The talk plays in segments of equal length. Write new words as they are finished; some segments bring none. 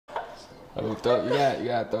Oh, you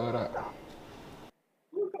gotta throw it up.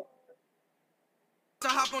 I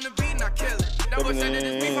hop on the beat and I kill it. That boy said that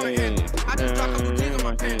this beef on the end. I just dropped a couple G's on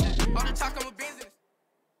my pen. All the talk I'm a business.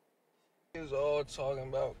 It's all talking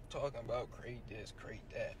about create this, create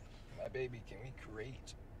that. My baby, can we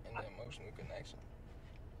create an emotional connection?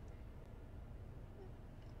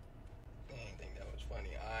 I didn't think that was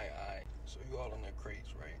funny. Alright. So you all on the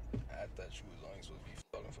crates, right? I thought you was only supposed to be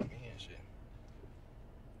falling for me and shit.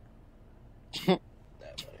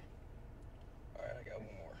 That money. Alright, I got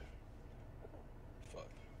one more.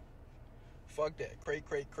 Fuck that. Crate.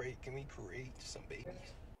 Can we create some babies?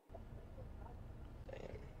 Damn.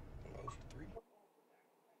 I'm 0 for 3.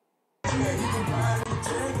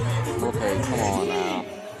 Okay, come on now.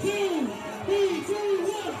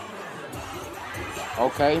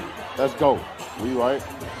 Okay, let's go. We right,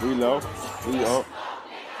 we low, we up.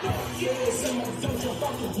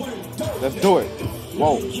 Let's do it.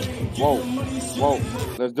 Whoa.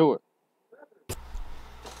 Let's do it.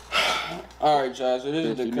 Alright, y'all, so this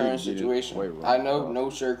is the current situation. I know No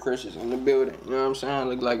Shirt Chris is in the building. You know what I'm saying? I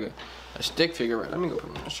look like a stick figure. Let me go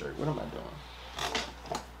put my shirt. What am I doing?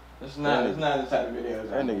 It's not the type of video.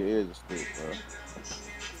 That nigga is a stick,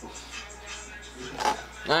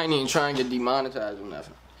 bro. I ain't even trying to get demonetized or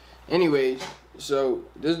nothing. Anyways, so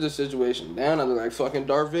this is the situation. Down, I look like fucking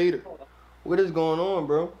Darth Vader. What is going on,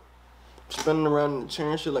 bro? Spinning around in the chair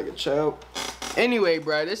and shit like a child. Anyway,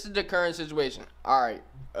 bro, this is the current situation. Alright.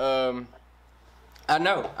 I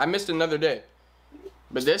know I missed another day,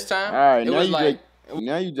 but this time right, it was like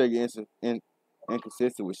now you just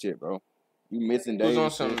inconsistent with shit, bro. You missing days. It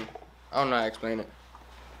was on some. I don't know how to explain it.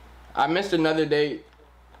 I missed another day,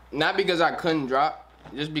 not because I couldn't drop,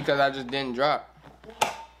 just because I just didn't drop.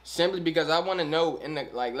 Simply because I want to know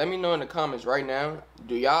let me know in the comments right now.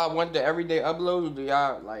 Do y'all want the everyday uploads, or do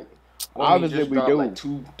y'all want me to just drop like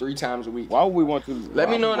 2-3 times a week? Why would we want to? Let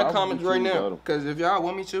me know in the comments right now, because if y'all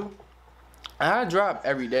want me to, I drop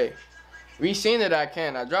every day. We seen that I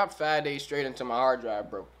can. I dropped 5 days straight until my hard drive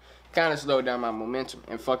broke. Kind of slowed down my momentum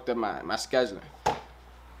and fucked up my scheduling.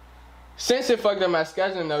 Since it fucked up my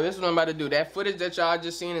scheduling, though, this is what I'm about to do. That footage that y'all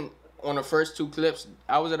just seen on the first 2 clips,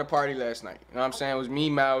 I was at a party last night. You know what I'm saying? It was me,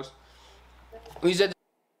 Mouse. We said.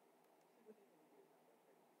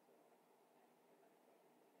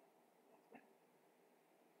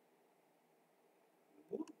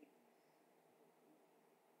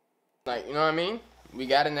 Like, you know what I mean? We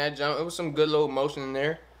got in that jump. It was some good little motion in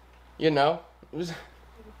there. You know, it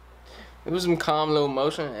was some calm little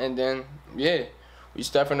motion. And then, yeah, we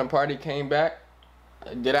stepped in the party, came back.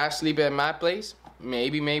 Did I sleep at my place?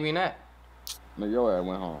 Maybe, maybe not. No, your ass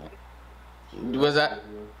went home.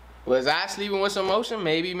 Was I sleeping with some motion?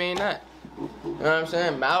 Maybe, maybe not. You know what I'm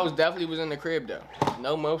saying? Miles definitely was in the crib, though.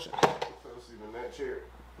 No motion. He fell asleep in that chair.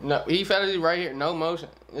 No, he fell asleep right here. No motion.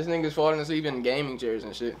 This nigga's falling asleep in gaming chairs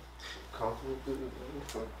and shit.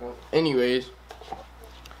 Anyways,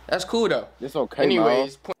 that's cool though. It's okay.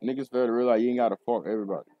 Anyways, niggas fail to realize you ain't gotta fuck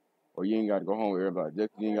everybody, or you ain't gotta go home with everybody.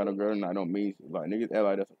 Just you ain't got no girl tonight don't mean like niggas act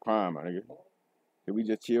like that's a crime, my nigga. Can we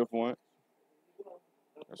just chill for it?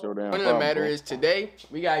 That's your damn problem. The matter is today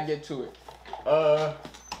we gotta get to it.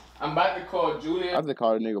 I'm about to call Julia. I just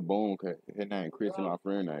called a nigga Boom cause his name Chris and my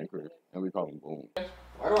friend name Chris, and we call him Boom.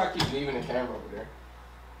 Why do I keep leaving the camera over there?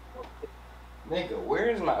 Nigga, where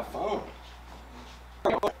is my phone?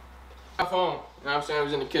 My phone. You know what I'm saying? I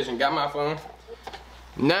was in the kitchen. Got my phone.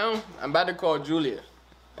 Now, I'm about to call Julia.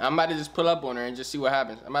 I'm about to just pull up on her and just see what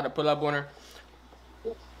happens. I'm about to pull up on her.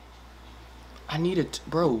 I need it.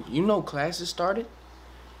 Bro, you know classes started?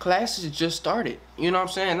 Classes just started. You know what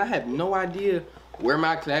I'm saying? I have no idea where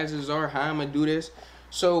my classes are, how I'm going to do this.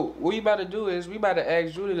 So, what we about to do is, we about to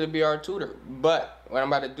ask Julia to be our tutor. But, what I'm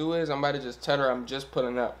about to do is, I'm about to just tell her I'm just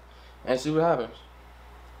pulling up. And see what happens.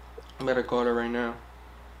 I better call her right now.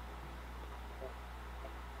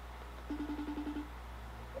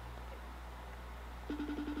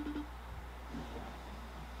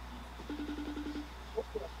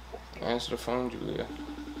 Answer the phone, Julia.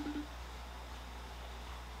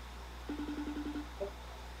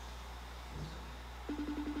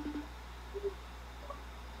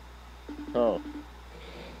 Oh.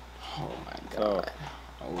 Oh my God.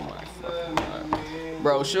 Oh my fucking God.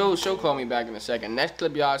 Bro, she'll call me back in a second. Next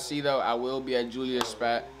clip y'all see though, I will be at Julia's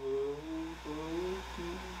spot.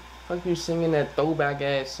 Fuck you singing that throwback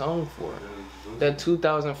ass song for? That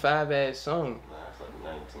 2005 ass song.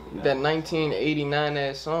 That 1989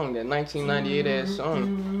 ass song. That 1998 ass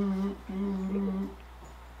song.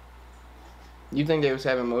 You think they was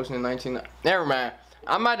having motion in 1990? Never mind.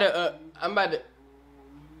 I'm about to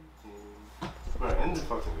Bro, end the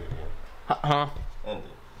fucking video. Huh? End it.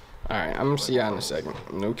 Alright, I'm gonna see y'all in a second.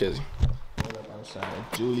 No kissing. We're up outside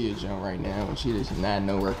Julia Jones right now, and she does not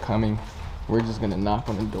know we're coming. We're just gonna knock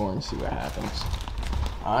on the door and see what happens.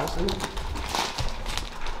 Honestly,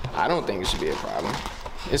 I don't think it should be a problem.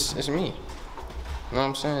 It's me. You know what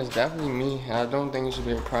I'm saying? It's definitely me. I don't think it should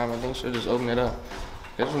be a problem. I think she'll just open it up.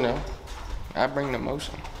 Cause you know, I bring the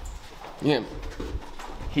motion. Yeah.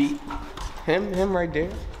 Him right there.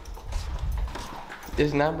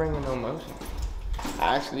 Is not bringing no motion.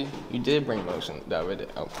 Actually, you did bring motion that way.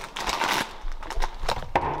 Oh.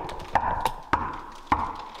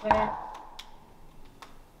 Where?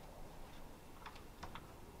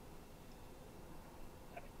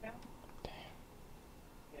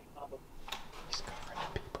 He's covering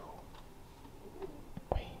the people.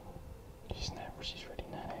 Wait, she's really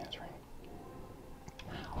not answering.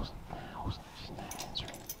 Mouse, she's not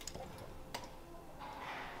answering.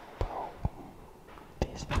 Bro,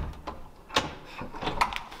 this.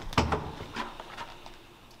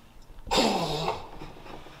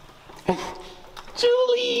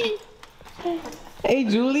 Julie! Hey,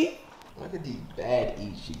 Julie! Look at these bad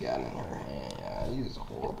eats she got in her hand, y'all. These is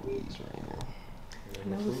horrible eats right here.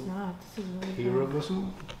 No, it's not. This is really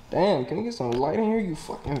good. Damn, can you get some light in here, you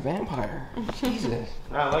fucking vampire? Jesus.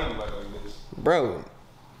 I like you like this. Bro,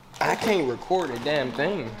 I can't record a damn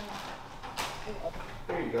thing.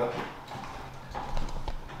 There you go.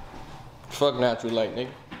 Fuck natural light, nigga.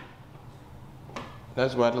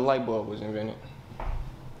 That's why the light bulb was invented.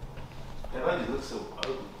 That light just looks so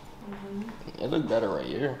ugly. It look better right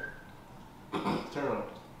here. Turn on.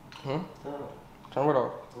 Huh? Turn on. Turn it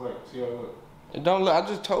off. Wait, see how it look. It don't look, I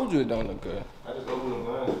just told you it don't look good. I just opened the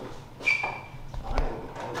blinds.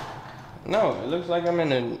 No, it looks like I'm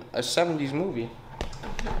in a 70s movie.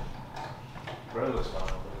 Bro, it looks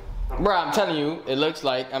fine, bro. Bro, I'm telling you, it looks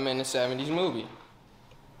like I'm in a 70s movie.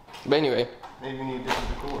 But anyway. Maybe we need different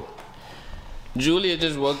decor. Julia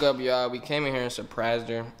just woke up, y'all. We came in here and surprised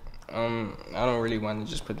her. I don't really want to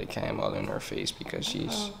just put the cam all in her face because she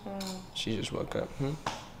just woke up. Why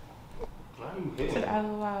are you hitting Said me? out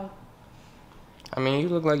loud. I mean, you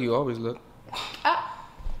look like you always look. Ah.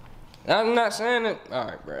 I'm not saying it. All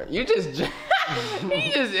right, bro. You just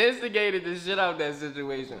he just instigated the shit out of that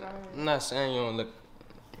situation. I'm not saying you don't look.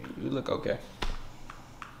 You look okay.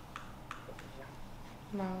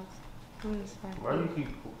 No. I'm just fine. Why do you keep...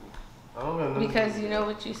 I don't got nothing. Because you know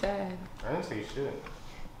what you said. I didn't say shit.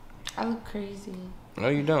 I look crazy. No,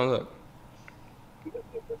 you don't look.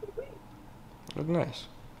 Look nice.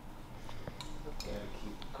 Gotta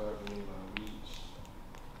keep carving in my reach.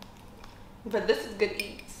 But this is good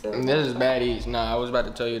eats. So This is bad eats. Nah, I was about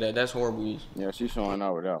to tell you that. That's horrible eats. Yeah, she's showing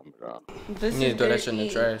out without me, bro. This You need is to throw that good shit in the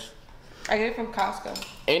eats. trash. I get it from Costco.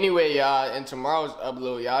 Anyway, y'all, in tomorrow's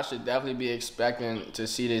upload, y'all should definitely be expecting to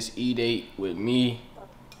see this E-Date with me,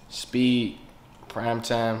 Speed,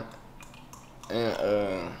 Primetime,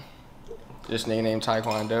 and this nigga named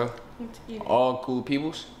Taekwondo. All cool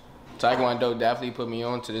peoples. Taekwondo definitely put me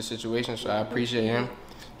on to this situation, so I appreciate him.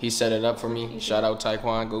 He set it up for me. Shout out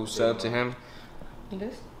Taekwondo, go sub to him.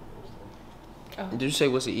 This? Oh. Did you say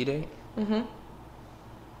what's the E-Date? Mm-hmm.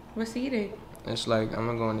 What's the eating? It's like, I'm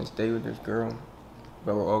gonna go on this date with this girl,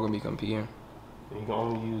 but we're all gonna be competing. You can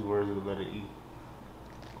only use words with the letter E.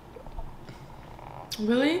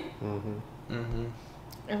 Really? Mm-hmm.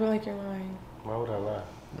 I feel like you're lying. Why would I lie?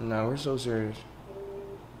 No, we're so serious.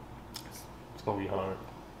 It's gonna be hard.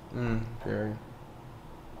 Very.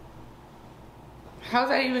 How's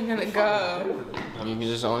that even gonna go? You can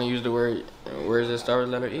just only use the words that start with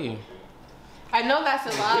letter E. I know that's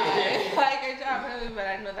a lie. Like, I tried really, but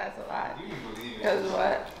I know that's a lie. Because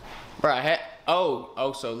what?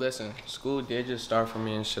 Bro, so listen, school did just start for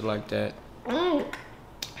me and shit like that. How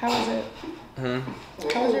was it?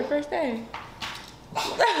 How was your first day?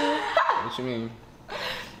 What you mean?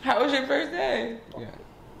 How was your first day? Yeah.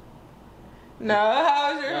 No,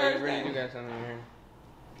 how was your No, first you really day? do got something in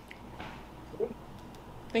here.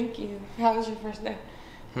 Thank you. How was your first day?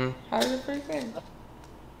 How was your first day?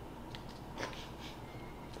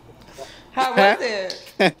 How was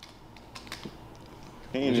it? He What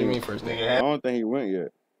ain't do you even- mean first I day? don't think he went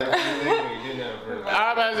yet. I'm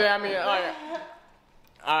about to say,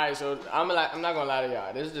 alright, so I'm not gonna lie to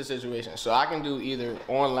y'all. This is the situation. So I can do either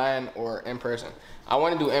online or in person. I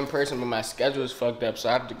want to do in person, but my schedule is fucked up, so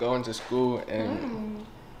I have to go into school and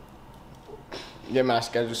get my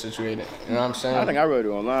schedule situated. You know what I'm saying? I think I'd rather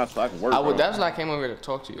do online so I can work. on it. That's what I came over here to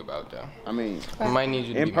talk to you about, though. I mean, I might need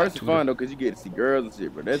you to in be my person tutor. fun though, cause you get to see girls and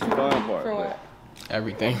shit. But that's the fun part. For what?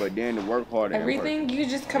 Everything. But then the work harder. Everything? You could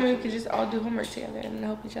just come in, we could just all do homework together and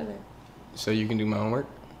help each other. So you can do my homework?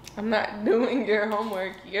 I'm not doing your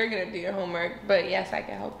homework. You're gonna do your homework, but yes, I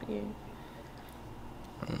can help you.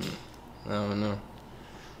 I don't know.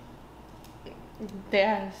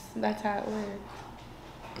 Yes, that's how it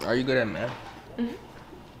works. Are you good at math? Mhm.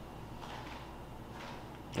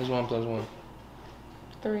 What's 1 plus 1?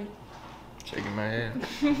 3. Shaking my head.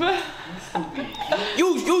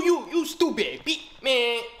 You stupid beat,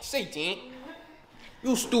 man. Satan.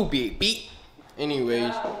 You stupid beat.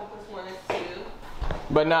 Anyways.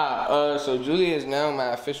 But nah, so Julia is now my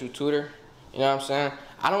official tutor. You know what I'm saying?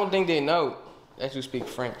 I don't think they know that you speak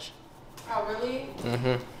French. Oh, really?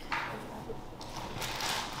 Mm-hmm.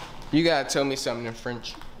 You gotta tell me something in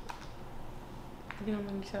French. You don't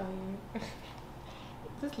let me tell you.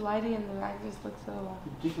 This lighting in the back just looks so loud.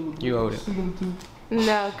 You hold it.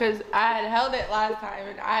 No, because I had held it last time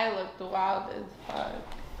and I looked wild as fuck.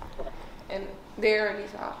 And they already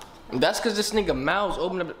saw. That's because this nigga mouths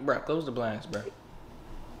open up. Bruh, close the blinds, bruh.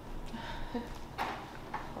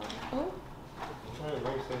 Oh, I'm trying to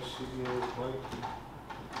erase that shit you always play.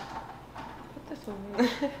 put this one in.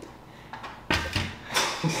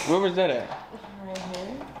 Where was that at? Right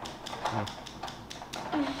here.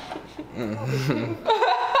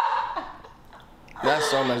 That's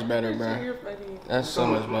so much better, bruh. You're funny. That's so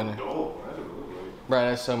much better. Bruh,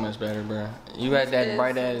 that's so much better, bruh. You had that It is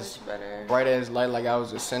bright so ass, much better. bright ass light like I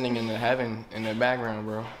was ascending into heaven in the background,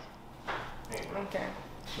 bro. Okay.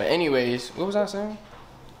 But anyways, what was I saying?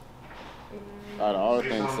 Out of all the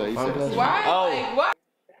things to say, he said, Why? Oh. Like, why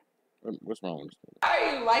what's wrong with this? are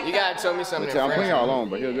you like You that? gotta tell me something. But in I'm putting French. y'all on,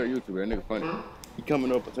 but he'll get YouTuber. That nigga funny. He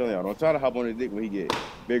coming up and telling y'all, don't try to hop on his dick when he get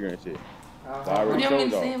bigger and shit. So I What do already you want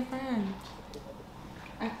me told to say y'all. in French?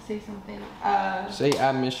 I have to say something. Say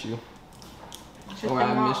I miss you, Je or te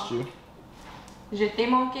I manque. missed you. Je t'ai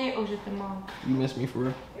manqué or je te manque? You miss me for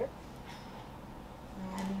real? No,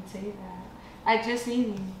 I didn't say that. I just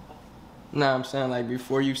seen you. Nah, I'm saying like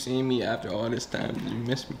before you seen me after all this time, did you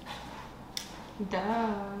miss me? Duh.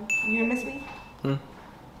 You miss me? Hmm?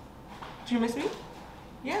 Did you miss me?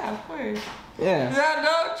 Yeah, of course. Yeah. No,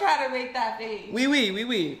 don't try to make that face.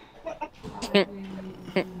 Oui.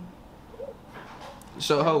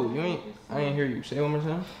 So ho, you ain't. I ain't hear you. Say it one more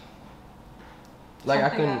time. Like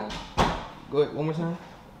Something I couldn't. Go ahead, one more time.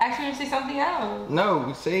 Actually, say something else.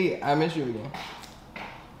 No, say I miss you again.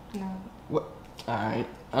 No. What? All right.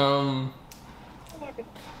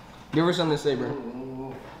 Give her something to say, bro.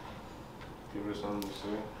 Give her something to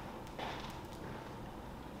say.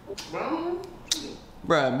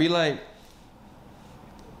 Bruh, be like.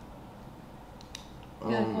 You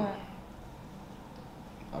like what?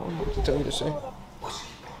 I don't know what to tell you to say.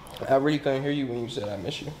 I really couldn't hear you when you said I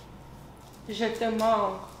miss you. Je te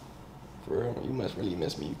manque. For real, you must really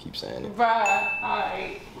miss me. You keep saying it. Bruh,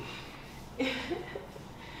 alright.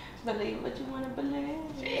 Believe what you want to believe.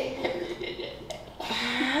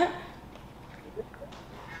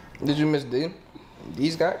 Did you miss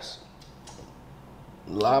these guys?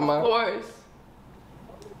 Of Llama. course.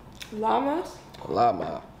 Llamas?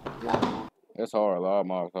 Llama. Llama. That's hard. A lot of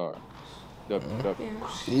mobs hard. Yeah.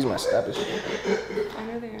 These my steppers. I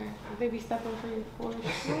know they are. They be stepping for you for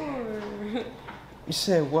sure. You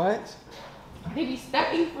said what? They be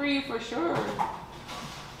stepping for you for sure.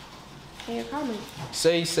 In your comments.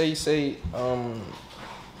 Say,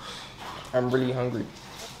 I'm really hungry.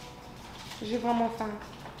 J'ai vraiment faim.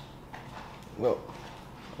 Well,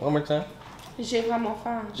 one more time. J'ai vraiment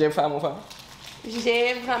faim. J'ai faim, faim.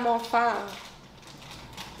 J'ai vraiment faim.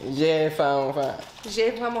 J'ai faim, faim.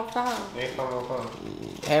 J'ai vraiment faim. Ain't fun.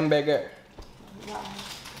 Hamburger.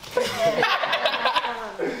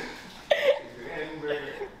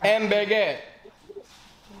 Hamburger.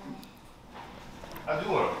 I do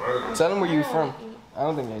want a burger. Tell them where you from. I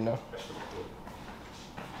don't think they know.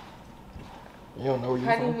 You don't know where you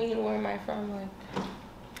How do you from? mean where am I from? Like,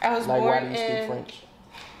 I was Like, born why do you speak in. French?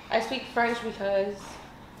 I speak French because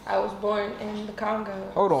I was born in the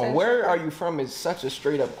Congo. Hold on, Central where are Africa. you from is such a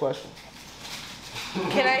straight up question.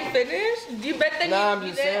 Can I finish? You bet that Nah, I'm you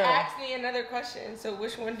just didn't saying. ask me another question. So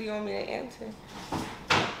which one do you want me to answer?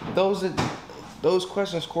 Those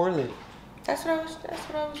questions correlate. That's what I was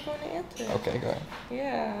going to answer. Okay, go ahead.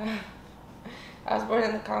 Yeah. I was born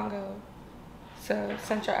in the Congo. So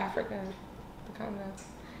Central Africa, the Congo.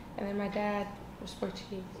 And then my dad was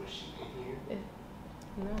Portuguese.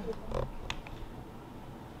 No.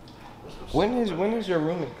 When is your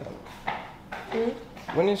roommate coming? Hmm?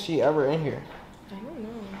 When is she ever in here? I don't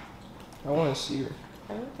know. I want to see her.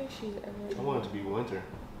 I don't think she's ever. I want it to be winter.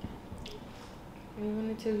 You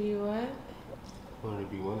want it to be what? I want it to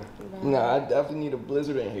be winter. No, I definitely need a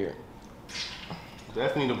blizzard in here.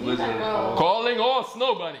 Definitely the blizzard in the fall. Calling all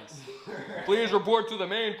snow bunnies. Please report to the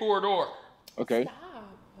main corridor. Okay. Stop.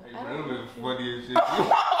 Hey, bro, that looks funny as shit.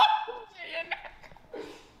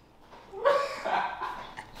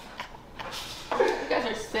 You guys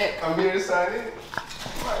are sick. I'm here to sign in.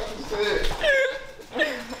 Like you said.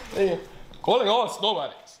 Hey, calling all snow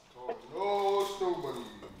buddies. No, nobody.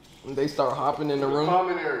 They start hopping in the room.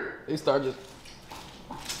 Common area. They start just.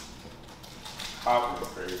 Hopping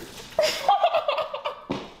crazy.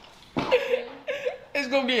 It's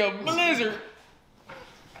gonna be a blizzard.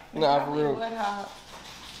 Nah, for real. What hop?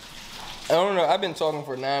 I don't know. I've been talking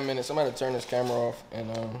for 9 minutes. I'm about to turn this camera off and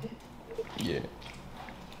yeah.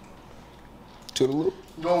 Toodaloo.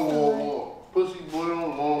 No more. Pussy boy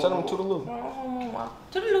don't want. Tell them toodaloo.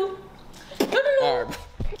 Toodaloo.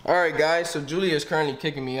 All right, guys. So Julia is currently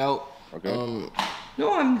kicking me out. Okay.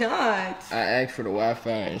 No, I'm not. I asked for the Wi-Fi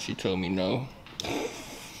and she told me no.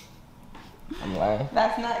 I'm lying,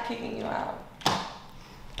 That's not kicking you out.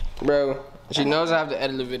 bro. She knows I have to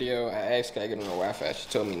edit the video. I asked, can I get on the Wi-Fi? She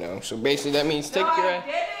told me no. So basically, that means take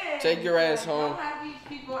your ass home. Don't have these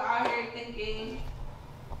people out here thinking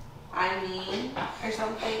I mean or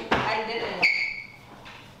something. I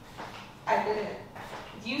didn't.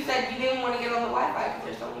 You said you didn't want to get on the Wi-Fi because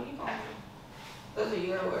there's so many people on here. Those are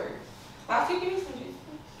your words. Last week, give me some juice.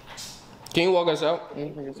 Can you walk us out?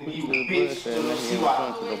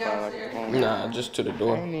 Nah, just to the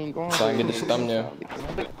door. So I can get this thumbnail.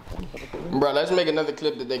 Bro, let's make another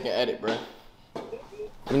clip that they can edit, bro.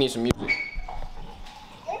 We need some music.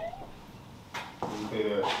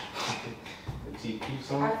 The GP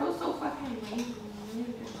song? I feel so fucking lazy.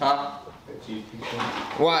 Huh? The GP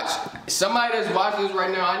song? Watch. Somebody that's watching this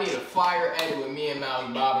right now, I need a fire edit with me and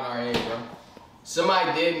Miles bobbing our head, bro.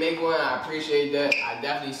 Somebody did make one. I appreciate that. I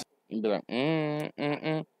definitely see. You be like,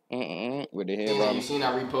 with the head You bobbing. seen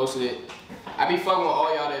I reposted it. I be fucking with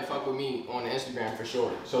all y'all that fuck with me on Instagram for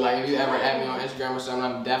sure. So like if you ever add me on Instagram or something,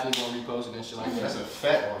 I'm definitely gonna repost it and shit like That's that. a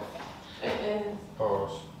fat one. It is.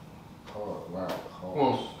 Pause. Pause. Wow. Come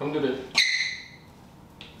on, come do this.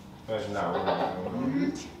 That's not what I'm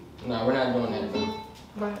doing. Nah, we're not doing that, bro.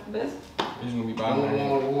 But this, We're just gonna be bobbing our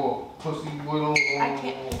head. Pussy boy don't I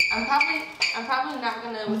can't. I'm probably not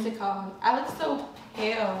gonna. What's it called? I look so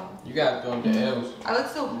pale. You gotta throw up the L's. I look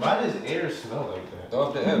so. Why does air smell like that? Throw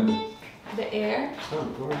up the L's. The air. So,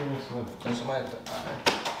 go ahead and smell it. Send somebody to,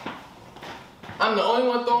 I'm the only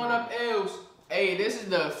one throwing up L's. Hey, this is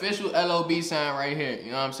the official LOB sign right here.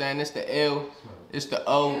 You know what I'm saying? This the L, it's the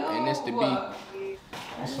O, and this the B.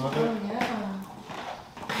 You smell that? Oh yeah.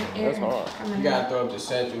 The air That's hard. coming You gotta out. throw up the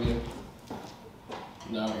set, Julia.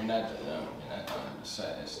 No, you're not throwing up the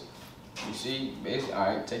set. You see, basically,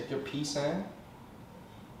 all right, take your P sign,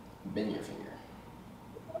 bend your finger.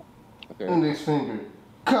 Okay. Index finger.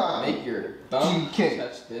 God. Make your thumb GK.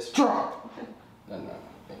 touch this. Drop. No.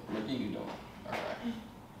 What are you doing? All right.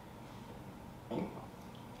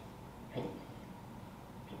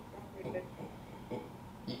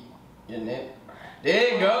 Your neck.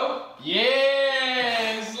 There you go.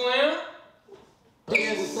 Yeah, Slim.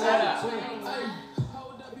 Yes, sir.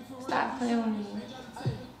 Stop playing with me.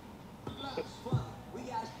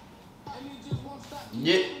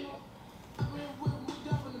 Yeah.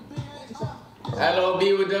 LOB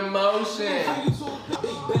with the motion.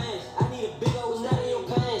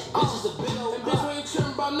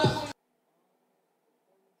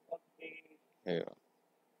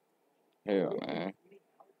 Hell, man.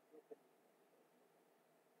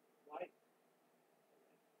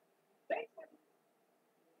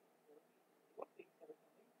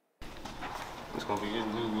 It's gonna be good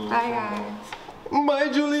news. Hi guys. Bye,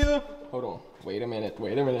 Julia. Hold on. Wait a minute.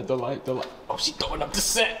 The light. Oh, she's throwing up the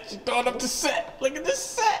set. Look at the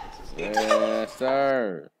set. Yes,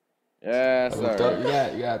 sir. Yes, You sir.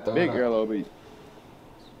 got throw Big it up. LOB.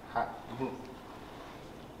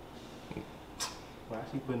 Why is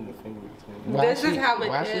she putting the finger between? Why This is she- how it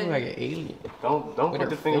Why she is. like an alien? Don't With put her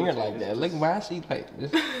the finger finger like that. Look, why she like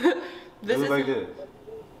this? This Look is like this.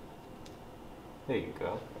 There you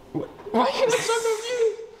go. Why you look so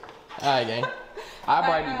confused? Alright, gang. I'll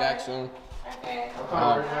probably be back soon. okay.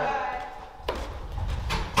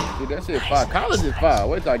 Dude, that shit fire. College is fire.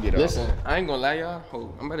 Wait till I get up. Listen, I ain't gonna lie, y'all.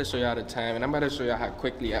 Hold, I'm about to show y'all the time, and I'm about to show y'all how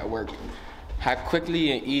quickly I work. How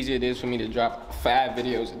quickly and easy it is for me to drop 5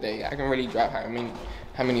 videos a day. I can really drop how many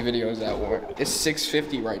videos I want. It's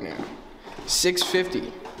 6:50 right now.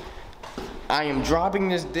 6:50. I am dropping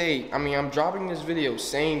this I'm dropping this video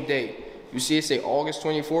same day. You see it say August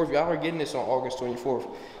 24th. Y'all are getting this on August 24th.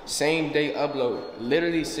 Same day upload.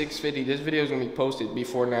 Literally 6:50. This video is gonna be posted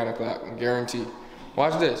before 9 o'clock. Guaranteed.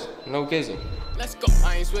 Watch this. No kissing. Let's go.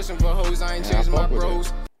 I ain't switching for hoes. I ain't changing my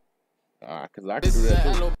bros. Cause I can do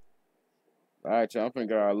that too. Alright, y'all. I'm finna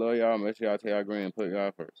get out. I love y'all. Make sure y'all tell y'all green and put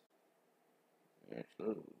y'all first. Yeah,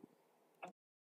 sure.